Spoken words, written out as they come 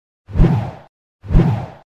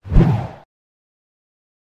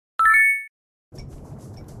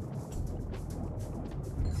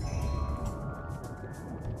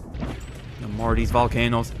More of these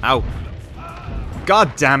volcanoes. Ow.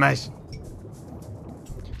 God damn it.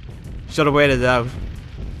 Should have waited it out.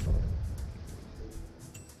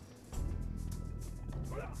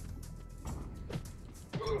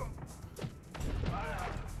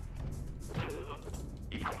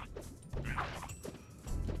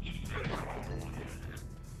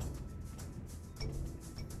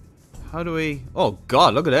 How do we... Oh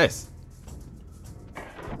god, look at this.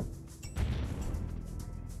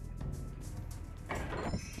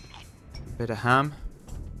 Bit of ham.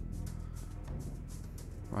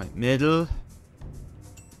 Right, middle.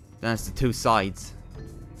 Then it's the two sides.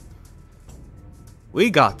 We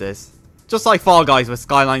got this. Just like Fall Guys with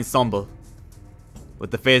Skyline Stumble. With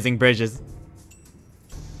the phasing bridges.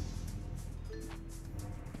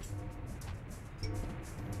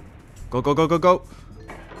 Go, go, go, go, go.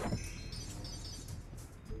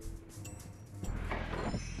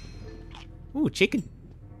 Ooh, chicken.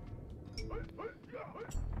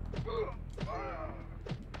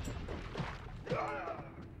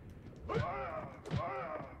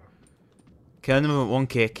 Kill him with one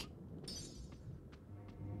kick.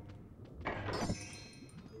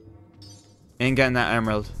 Ain't getting that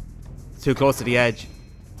emerald. It's too close to the edge.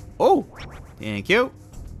 Oh! Thank you.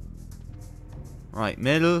 Right,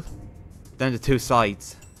 middle. Then the two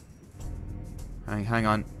sides. Hang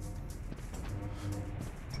on.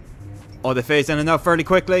 Oh, they phase in and out fairly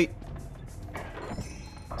quickly.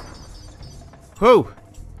 Whoo!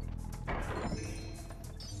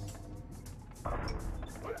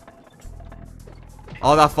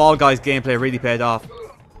 All that Fall Guys gameplay really paid off.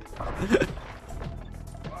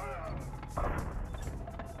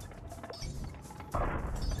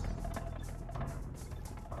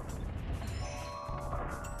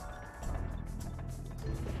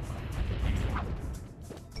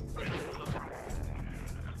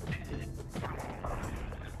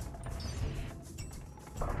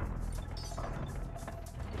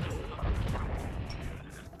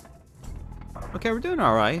 Okay, we're doing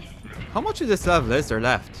alright. How much of this level is there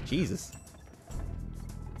left? Jesus.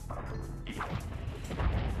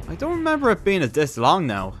 I don't remember it being this long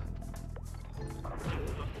now.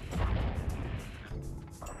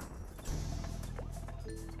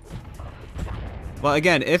 Well,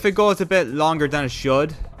 again, if it goes a bit longer than it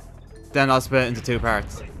should, then I'll split it into two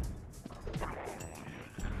parts.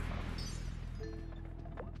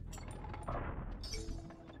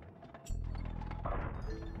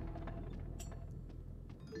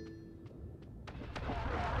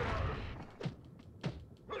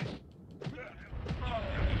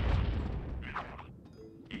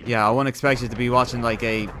 Yeah, I wouldn't expect you to be watching like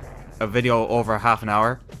a video over half an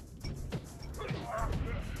hour.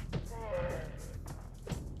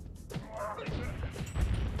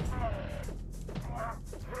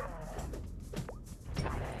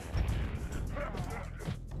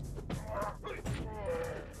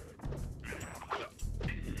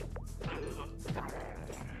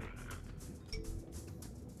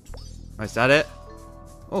 Is that it?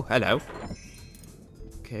 Oh, hello.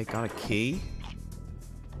 Okay, got a key.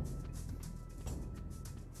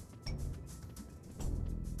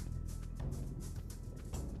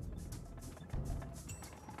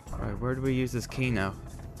 Alright, where do we use this key now?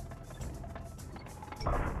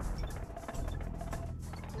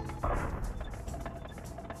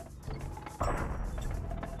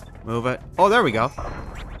 Move it. Oh, there we go.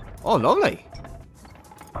 Oh, lovely.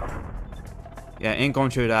 Yeah, ain't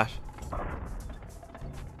going through that.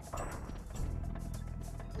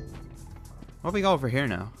 What we got over here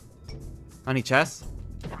now? Any chests?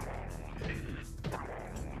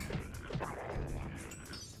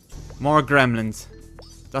 More gremlins.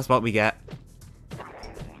 That's what we get.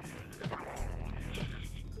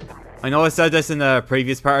 I know I said this in the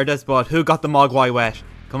previous part of this, but who got the Mogwai wet?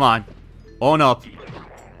 Come on. Own up.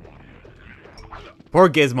 Poor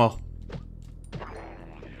Gizmo.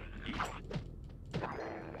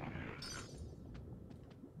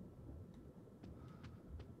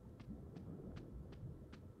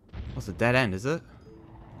 What's a dead end, is it?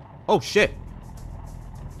 Oh shit.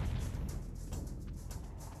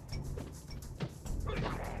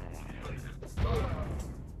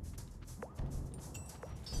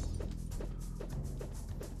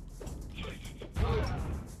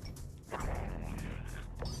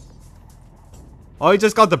 Oh, I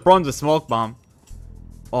just got the bronze smoke bomb.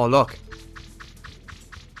 Oh, look.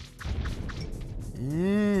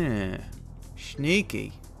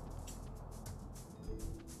 Sneaky.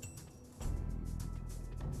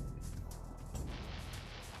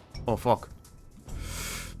 Oh, fuck.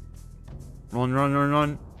 Run, run, run,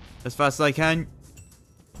 run. As fast as I can.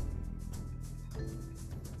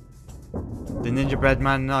 The gingerbread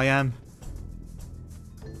man I am.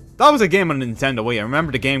 That was a game on the Nintendo Wii. I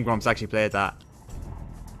remember the Game Grumps actually played that.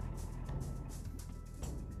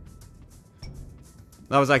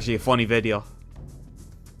 That was actually a funny video.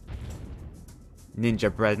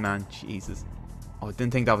 Ninja Bread Man, Jesus. Oh, I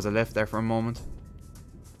didn't think that was a lift there for a moment.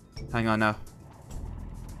 Hang on now.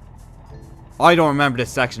 I don't remember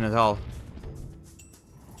this section at all.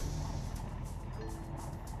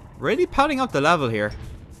 Really padding up the level here.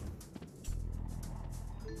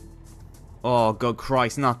 Oh, good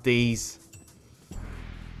Christ, not these.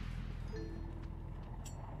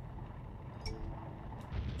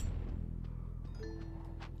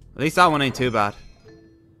 At least that one ain't too bad.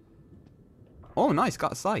 Oh, nice,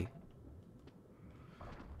 got a sight.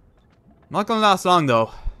 Not gonna last long though.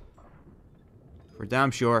 For damn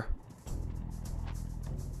sure.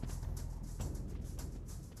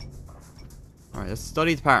 Alright, let's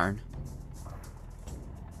study the pattern.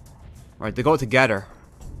 Right, they go together.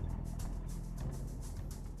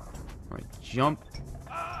 Right, jump.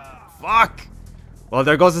 Fuck! Well,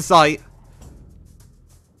 there goes the sight.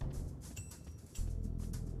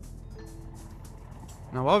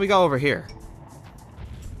 Now, what do we got over here?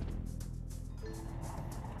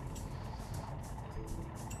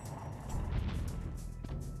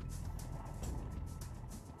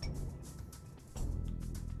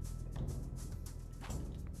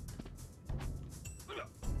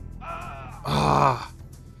 Ah,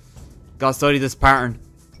 gotta study this pattern.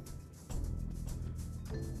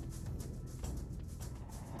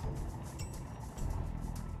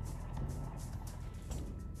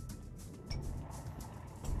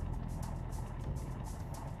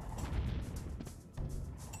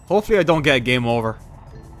 Hopefully I don't get a game over.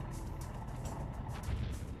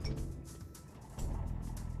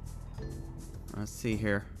 Let's see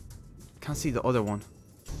here. Can't see the other one.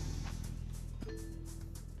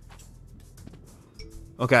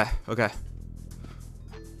 Okay, okay.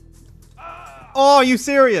 Oh, are you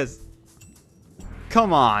serious?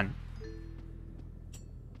 Come on.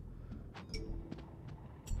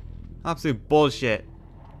 Absolute bullshit.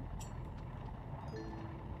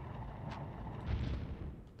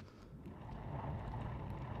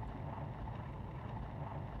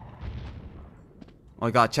 Oh,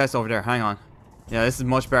 I got a chest over there. Hang on. Yeah, this is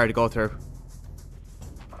much better to go through.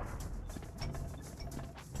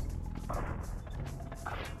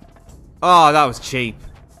 Oh, that was cheap.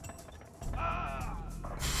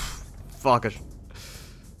 Fuck it.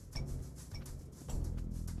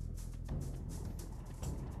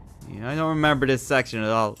 Yeah, I don't remember this section at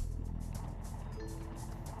all.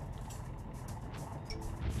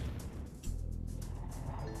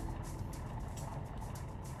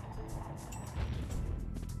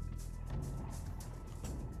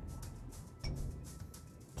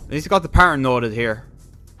 At least I got the pattern noted here.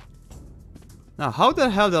 Now, how the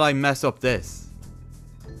hell did I mess up this?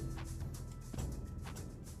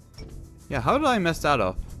 Yeah, how did I mess that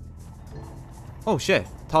up? Oh shit,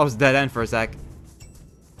 thought it was a dead end for a sec.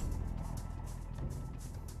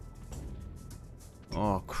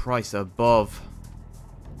 Oh Christ above.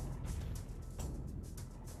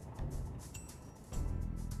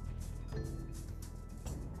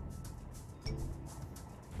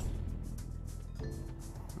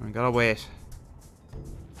 I gotta wait.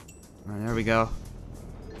 Alright, there we go.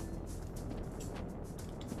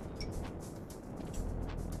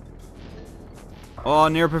 Oh,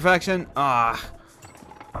 near perfection. Ah.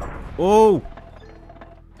 Oh.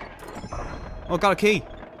 Oh, got a key.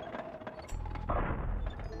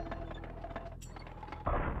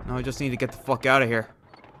 No, I just need to get the fuck out of here.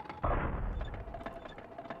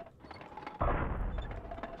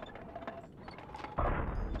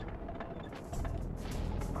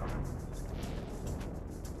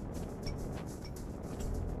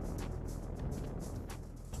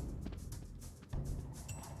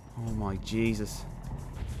 Oh my Jesus.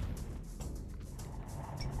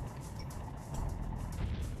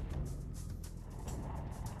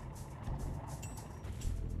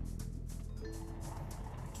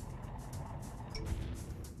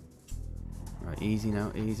 Alright, easy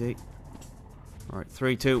now, easy. Alright,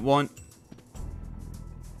 3, 2, 1.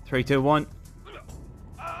 3, 2, 1.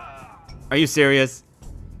 Are you serious?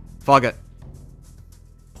 Fuck it.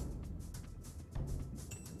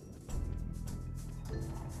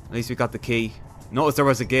 At least we got the key. Notice there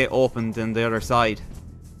was a gate opened on the other side.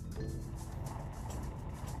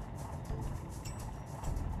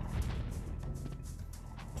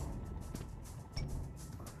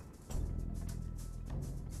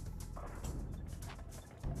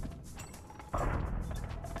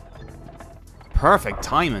 Perfect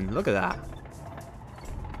timing. Look at that.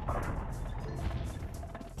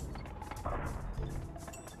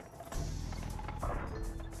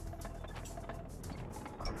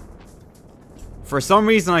 For some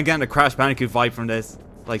reason, I'm getting a Crash Bandicoot vibe from this.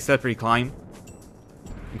 Like Slippery Climb.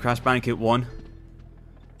 In Crash Bandicoot 1.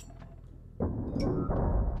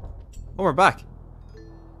 Oh, we're back.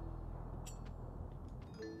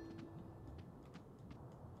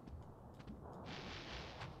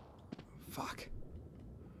 Fuck.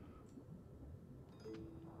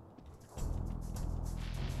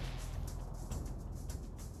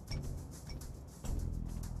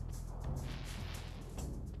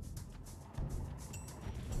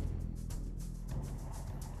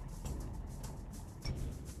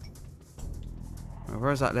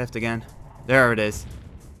 Where's that lift again? There it is.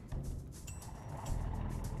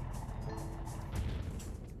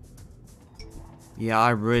 Yeah, I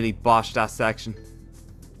really botched that section.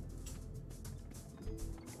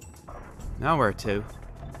 Now where to?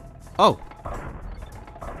 Oh!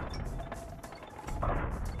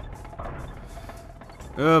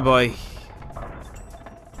 Oh boy.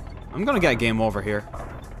 I'm gonna get a game over here.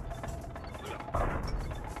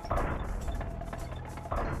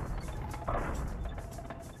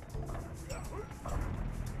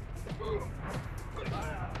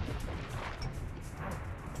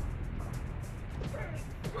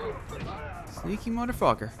 Sneaky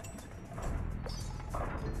motherfucker.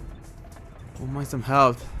 Oh my, some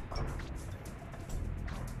health.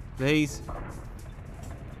 Please.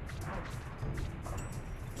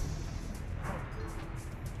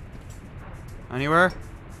 Anywhere?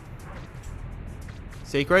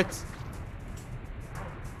 Secrets?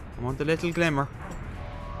 I want the little glimmer.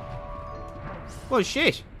 Oh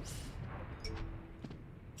shit!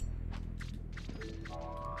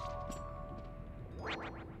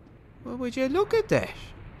 Well, would you look at that?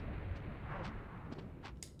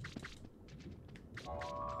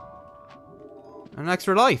 An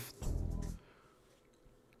extra life.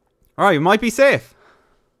 Alright, we might be safe.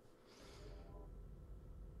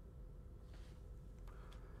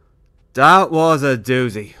 That was a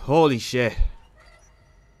doozy. Holy shit.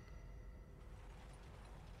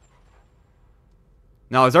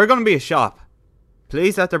 Now, is there going to be a shop?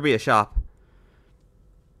 Please let there be a shop.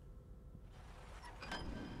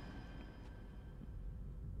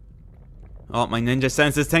 Oh, my ninja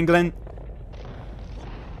sense is tingling.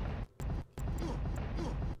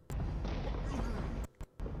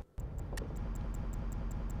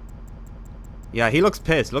 Yeah, he looks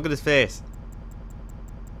pissed. Look at his face.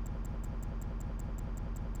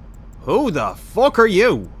 Who the fuck are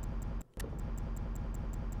you?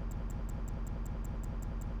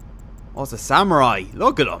 Oh, it's a samurai.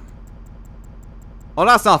 Look at him. Oh,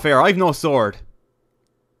 that's not fair. I've no sword.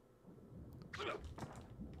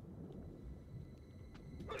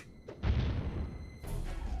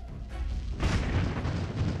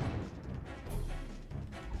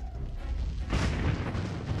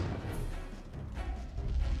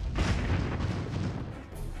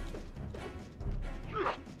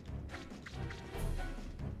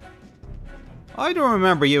 I don't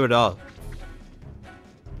remember you at all.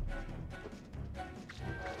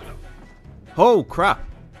 Oh, crap.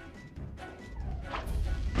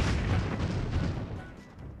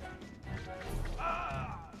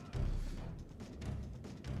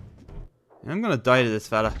 I'm gonna die to this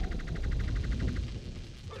fella.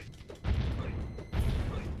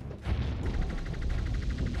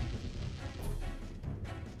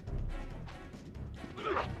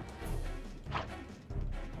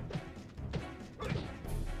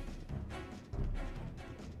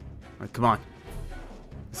 Alright, come on.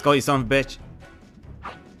 Let's go, you son of a bitch.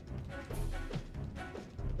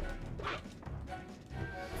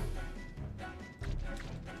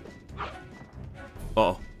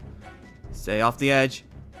 Uh-oh. Stay off the edge.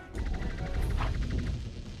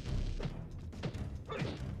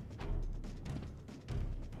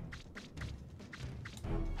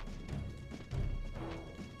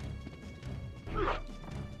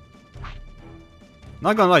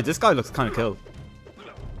 Not gonna lie, this guy looks kind of cool.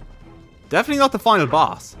 Definitely not the final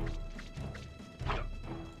boss.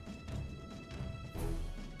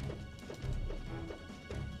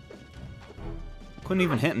 Couldn't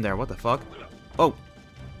even hit him there, what the fuck? Oh.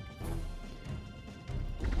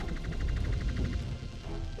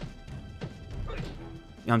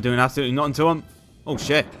 Yeah, I'm doing absolutely nothing to him. Oh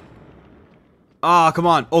shit. Ah, oh, come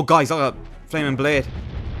on. Oh guys, I got a flaming blade.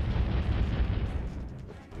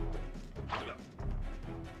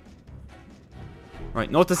 Right,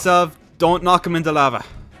 note to self, don't knock him into lava.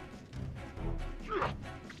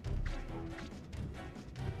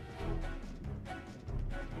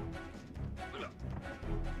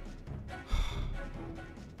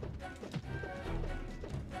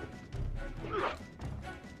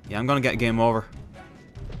 Yeah, I'm gonna get game over.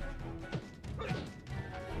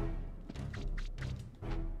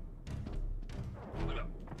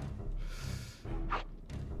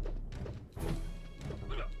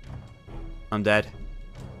 I'm dead.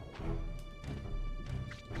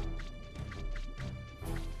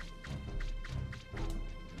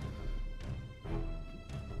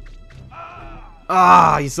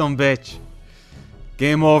 Ah, you son of a bitch.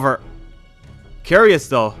 Game over. Curious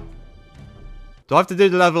though. Do I have to do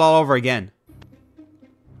the level all over again?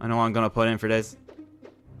 I know what I'm gonna put in for this.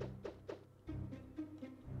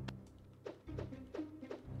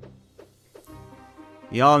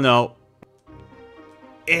 Y'all know.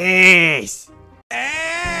 Ace!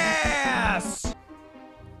 Ass!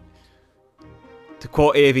 To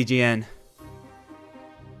quote AVGN.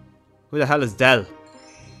 Who the hell is Dell?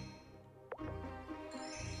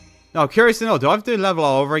 No, curious to know, do I have to do the level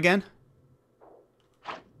all over again?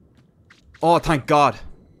 Oh, thank God.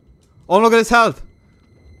 Oh, look at his health.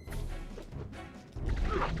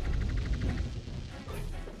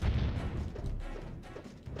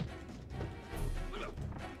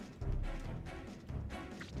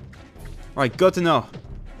 Right, good to know.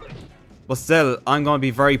 But still, I'm going to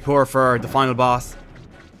be very poor for the final boss.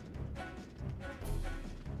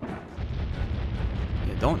 Yeah,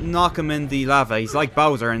 don't knock him in the lava. He's like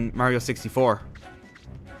Bowser in Mario 64.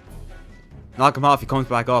 Knock him off, he comes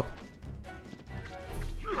back up.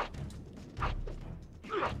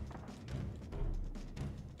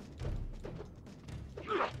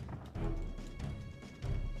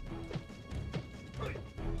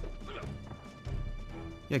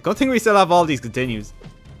 Yeah, good thing we still have all these continues.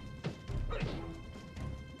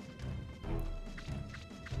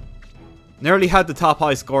 Nearly had the top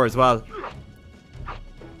high score as well.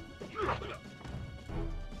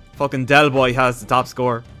 Fucking Del Boy has the top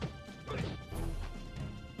score.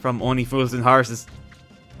 From Only Fools and Horses.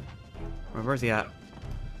 Where's he at?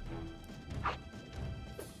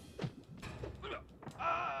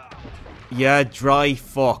 Yeah, dry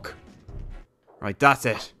fuck. Right, that's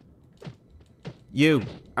it. You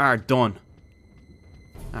are done.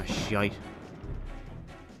 Ah, shite.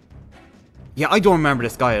 Yeah, I don't remember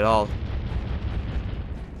this guy at all.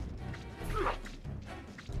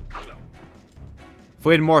 If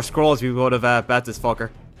we had more scrolls, we would have bet this fucker.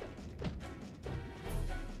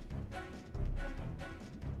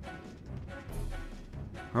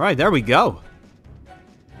 Alright, there we go.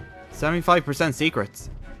 75% secrets.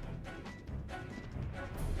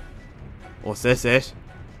 What's this, it?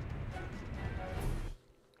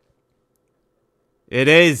 It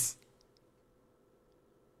is.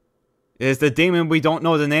 It is the demon we don't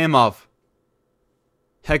know the name of.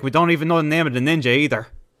 Heck, we don't even know the name of the ninja either.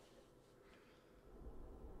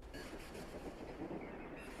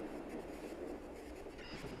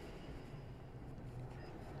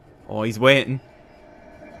 Oh, he's waiting.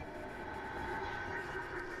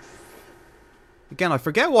 Again, I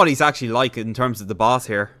forget what he's actually like in terms of the boss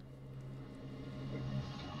here.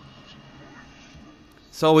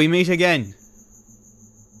 So we meet again.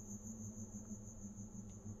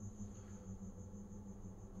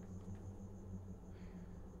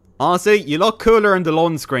 Honestly, you look cooler in the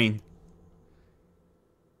loading screen.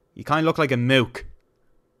 You kind of look like a mook.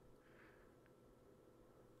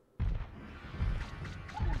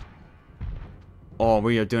 Oh,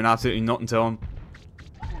 we are doing absolutely nothing to him.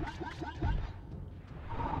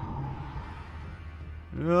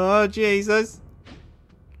 Oh, Jesus.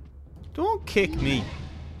 Don't kick me.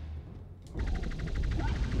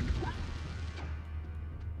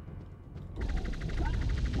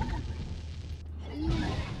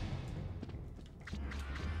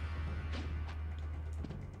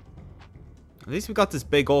 At least we got this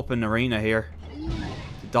big open arena here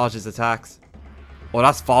to dodge his attacks. Oh,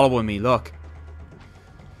 that's following me, look.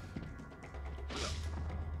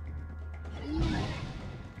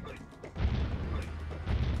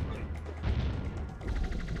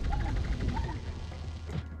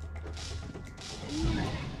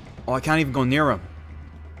 Oh, I can't even go near him.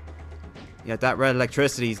 Yeah, that red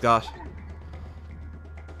electricity he's got.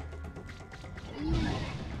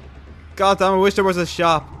 God damn, I wish there was a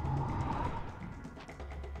shop.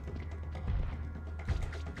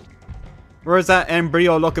 Where's that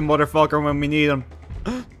embryo looking motherfucker when we need him?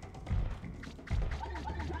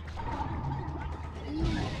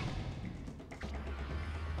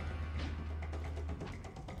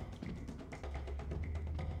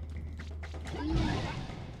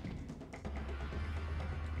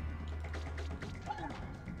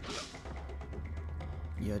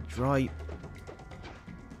 Yeah, dry.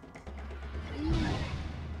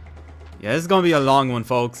 Yeah, this is gonna be a long one,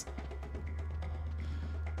 folks.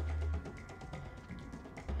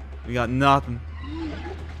 We got nothing.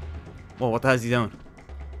 Whoa, what the hell is he doing?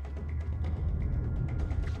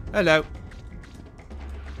 Hello.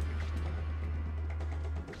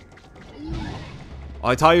 Oh,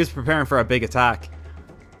 I thought he was preparing for a big attack.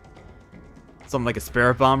 Something like a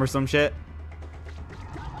spirit bomb or some shit.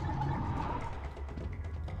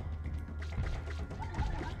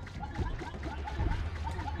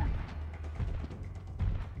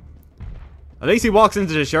 At least he walks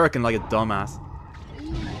into the shuriken like a dumbass.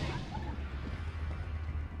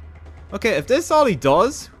 Okay, if this is all he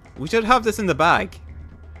does, we should have this in the bag.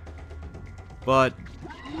 But,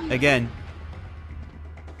 again,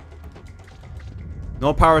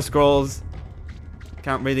 no power scrolls.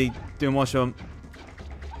 Can't really do much of them.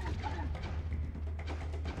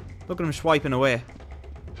 Look at him swiping away.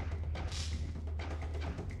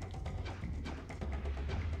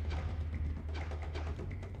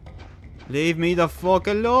 Leave me the fuck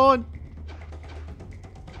alone.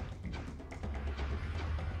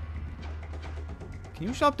 Can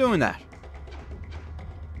you stop doing that?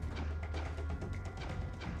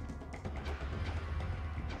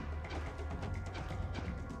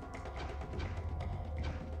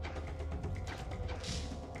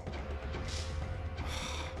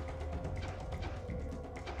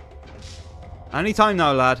 Anytime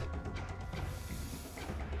now, lad.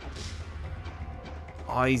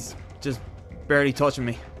 Oh, he's just barely touching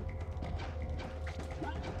me.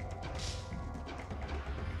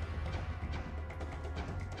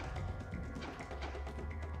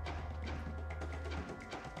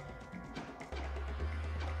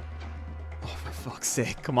 Oh, for fuck's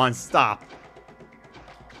sake. Come on, stop.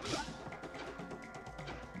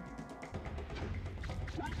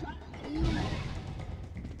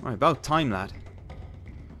 Alright, about time, lad.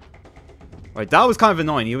 Right, that was kind of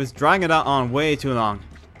annoying. He was dragging that on way too long.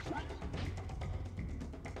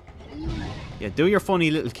 Yeah, do your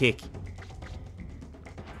funny little kick.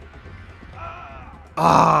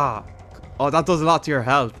 Ah! Oh, that does a lot to your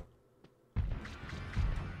health.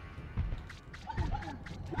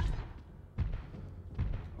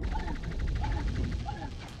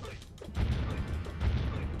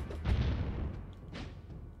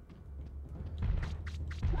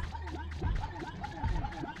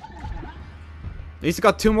 At least he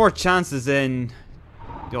got 2 more chances in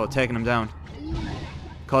taking him down.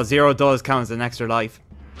 Because 0 does count as an extra life.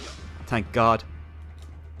 Thank God.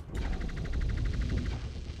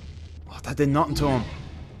 Oh, that did nothing to him.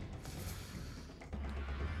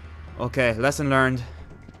 Okay, lesson learned.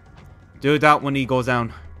 Do that when he goes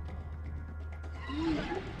down.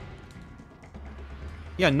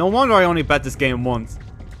 Yeah, no wonder I only bet this game once.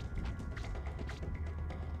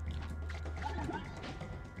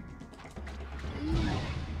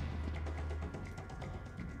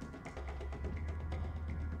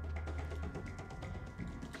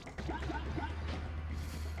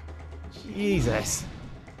 Jesus.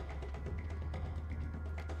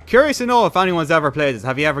 Curious to know if anyone's ever played this.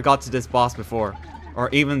 Have you ever got to this boss before? Or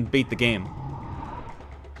even beat the game?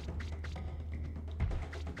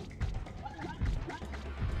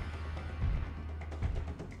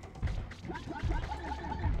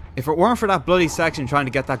 If it weren't for that bloody section trying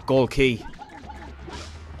to get that gold key,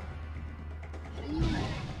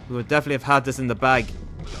 we would definitely have had this in the bag.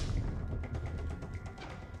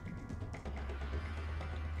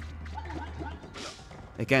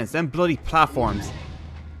 Again, it's them bloody platforms.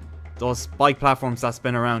 Those spike platforms that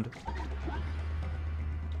spin around.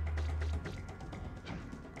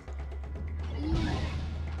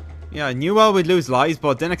 Yeah, I knew we'd lose lives,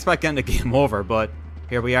 but didn't expect getting the game over, but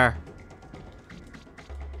here we are.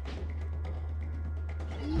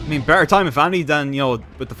 I mean, better time if any than,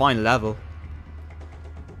 with the final level.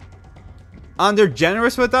 And they're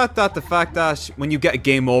generous with that the fact that when you get a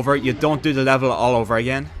game over, you don't do the level all over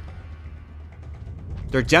again.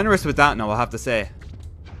 They're generous with that now, I'll have to say.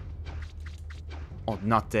 Oh,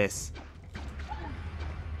 not this.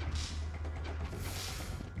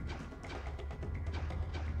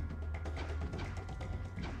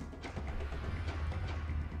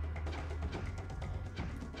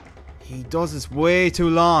 He does this way too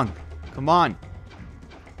long. Come on.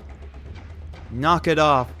 Knock it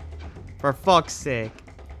off. For fuck's sake.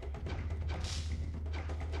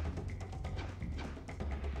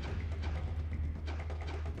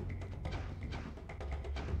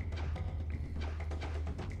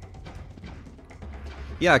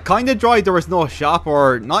 Yeah, kinda dry there was no shop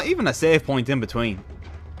or not even a save point in between.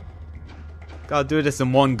 Gotta do this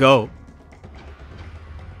in one go.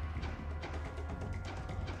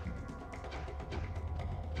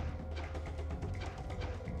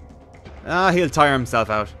 Ah, he'll tire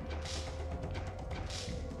himself out.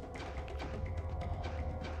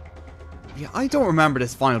 Yeah, I don't remember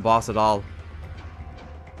this final boss at all.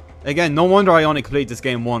 Again, no wonder I only completed this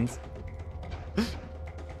game once.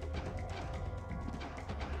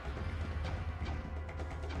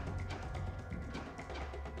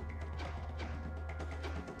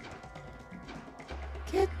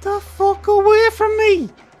 me!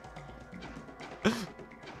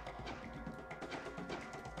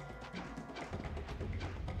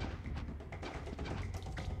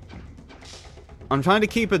 I'm trying to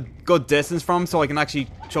keep a good distance from him so I can actually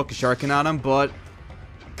chuck a shuriken at him, but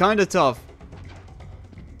kinda tough.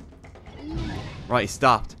 Right, he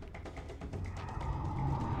stopped.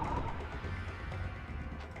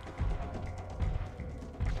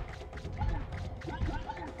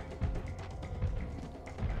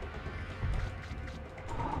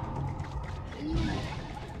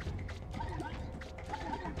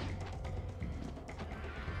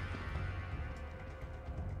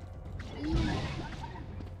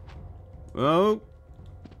 Oh.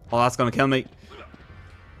 Oh, that's gonna kill me.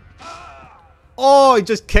 Oh, he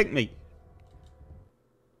just kicked me.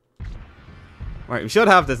 Right, we should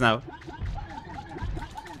have this now.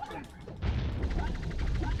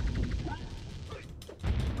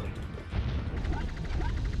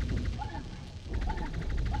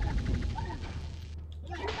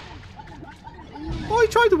 Oh, he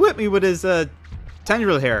tried to whip me with his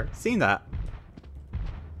tendril hair. Seen that?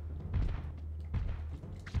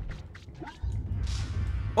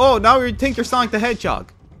 Oh, now you think you're Sonic the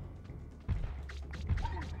Hedgehog.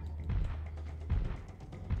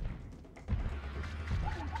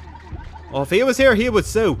 Oh, if he was here, he would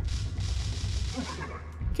sue.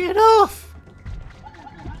 Get off!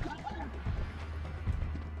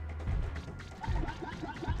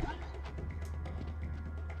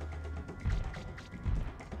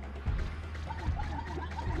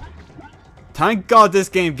 Thank God this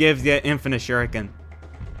game gives you infinite shuriken.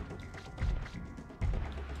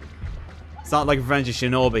 It's not like Revenge of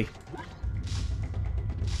Shinobi.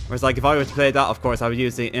 Whereas, like, if I were to play that, of course, I would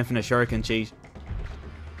use the infinite shuriken cheat.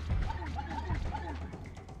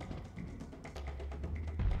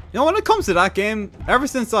 You know, when it comes to that game, ever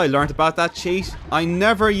since I learned about that cheat, I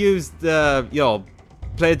never used the,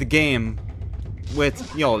 played the game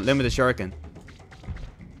with, limited shuriken.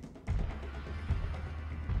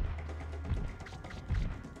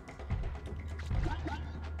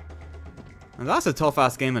 And that's a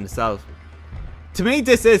tough-ass game in itself. To me,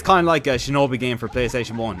 this is kind of like a Shinobi game for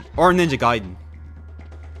PlayStation 1. Or Ninja Gaiden.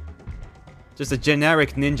 Just a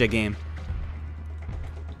generic ninja game.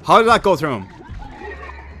 How did that go through him?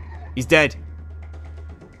 He's dead.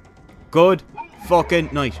 Good fucking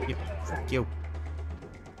night. Fuck you.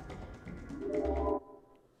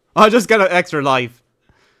 I just got an extra life.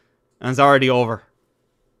 And it's already over.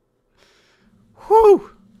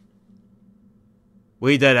 Whew.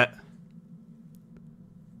 We did it.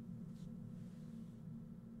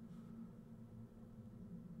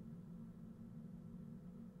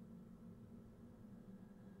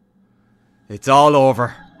 It's all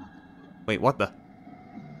over. Wait, what the?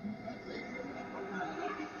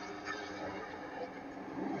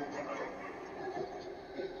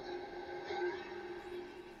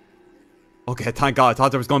 Okay, thank God. I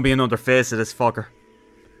thought there was going to be another face of this fucker.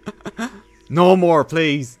 No more,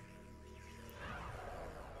 please.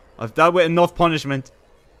 I've dealt with enough punishment.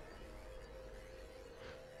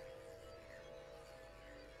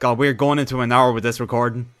 God, we're going into an hour with this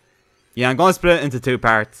recording. Yeah, I'm going to split it into 2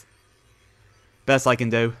 parts. Best I can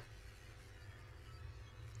do.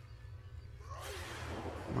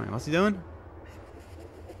 Alright, what's he doing?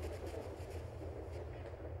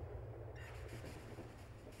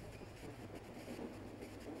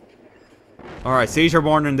 Alright, seizure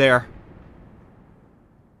warning there.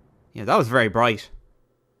 Yeah, that was very bright.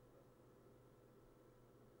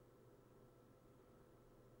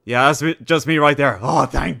 Yeah, that's just me right there. Oh,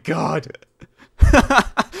 thank God.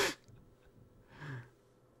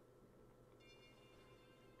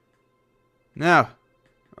 Now,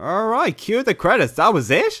 alright, cue the credits. That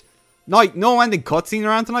was it? Like, no ending cutscene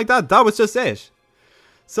or anything like that. That was just it.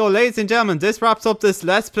 So, ladies and gentlemen, this wraps up this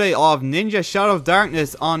Let's Play of Ninja Shadow of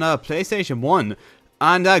Darkness on PlayStation 1.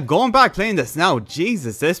 And going back playing this now,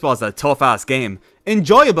 Jesus, this was a tough-ass game.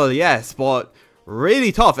 Enjoyable, yes, but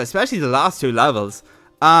really tough, especially the last 2 levels.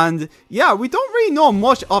 And, yeah, we don't really know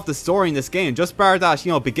much of the story in this game, just bar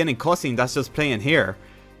that, beginning cutscene that's just playing here.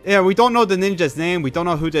 Yeah, we don't know the ninja's name, we don't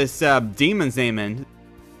know who this demon's name is.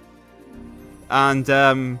 And,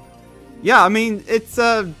 yeah, I mean, it's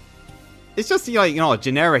just, like, a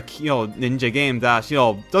generic, ninja game that,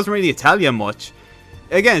 doesn't really tell you much.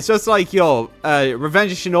 Again, it's just like, a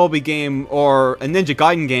Revenge of Shinobi game or a Ninja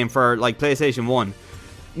Gaiden game for, like, PlayStation 1.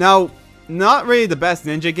 Now, not really the best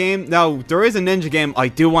ninja game. Now, there is a ninja game I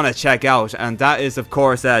do want to check out, and that is, of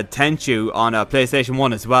course, Tenchu on PlayStation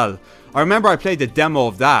 1 as well. I remember I played the demo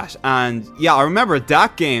of that, and yeah, I remember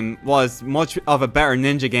that game was much of a better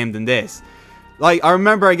ninja game than this. Like, I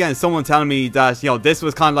remember, again, someone telling me that, this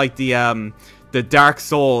was kind of like the the Dark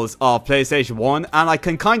Souls of PlayStation 1, and I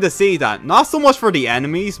can kind of see that. Not so much for the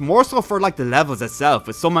enemies, more so for like the levels itself,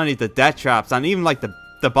 with so many of the death traps, and even like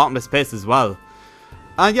the bottomless pits as well.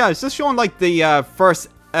 And yeah, it's just showing like the first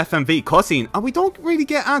FMV cutscene, and we don't really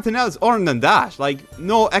get anything else other than that. Like,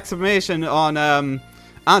 no explanation on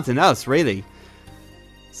anything else, really.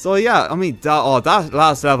 So yeah, I mean, that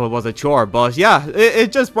last level was a chore, but yeah,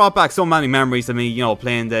 it just brought back so many memories of me, you know,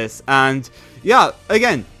 playing this. And yeah,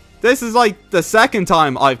 again, this is like the second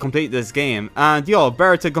time I've completed this game, and yo,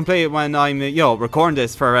 better to complete it when I'm, you know, recording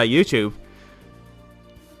this for YouTube.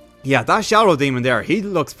 Yeah, that Shadow Demon there, he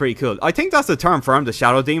looks pretty cool. I think that's the term for him, the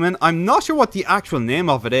Shadow Demon. I'm not sure what the actual name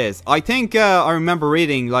of it is. I think I remember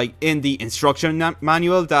reading, like, in the instruction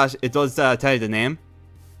manual that it does tell you the name.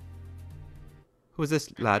 Who's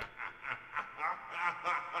this lad?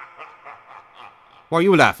 What are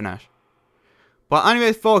you laughing at? But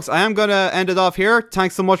anyways, folks, I am going to end it off here.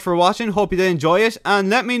 Thanks so much for watching. Hope you did enjoy it. And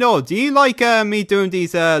let me know, do you like me doing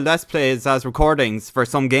these Let's Plays as recordings for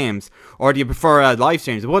some games? Or do you prefer live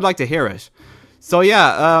streams? I would like to hear it. So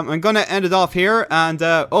yeah, I'm going to end it off here. And,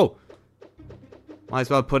 oh, might as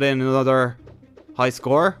well put in another high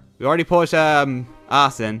score. We already put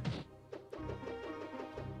ass in.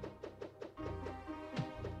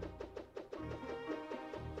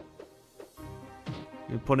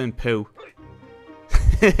 We put in poo.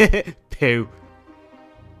 Poo.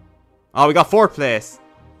 Oh, we got 4th place.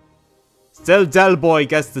 Still Del Boy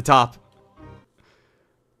gets the top.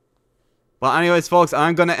 But anyways, folks,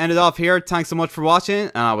 I'm going to end it off here. Thanks so much for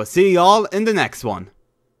watching, and I will see y'all in the next one.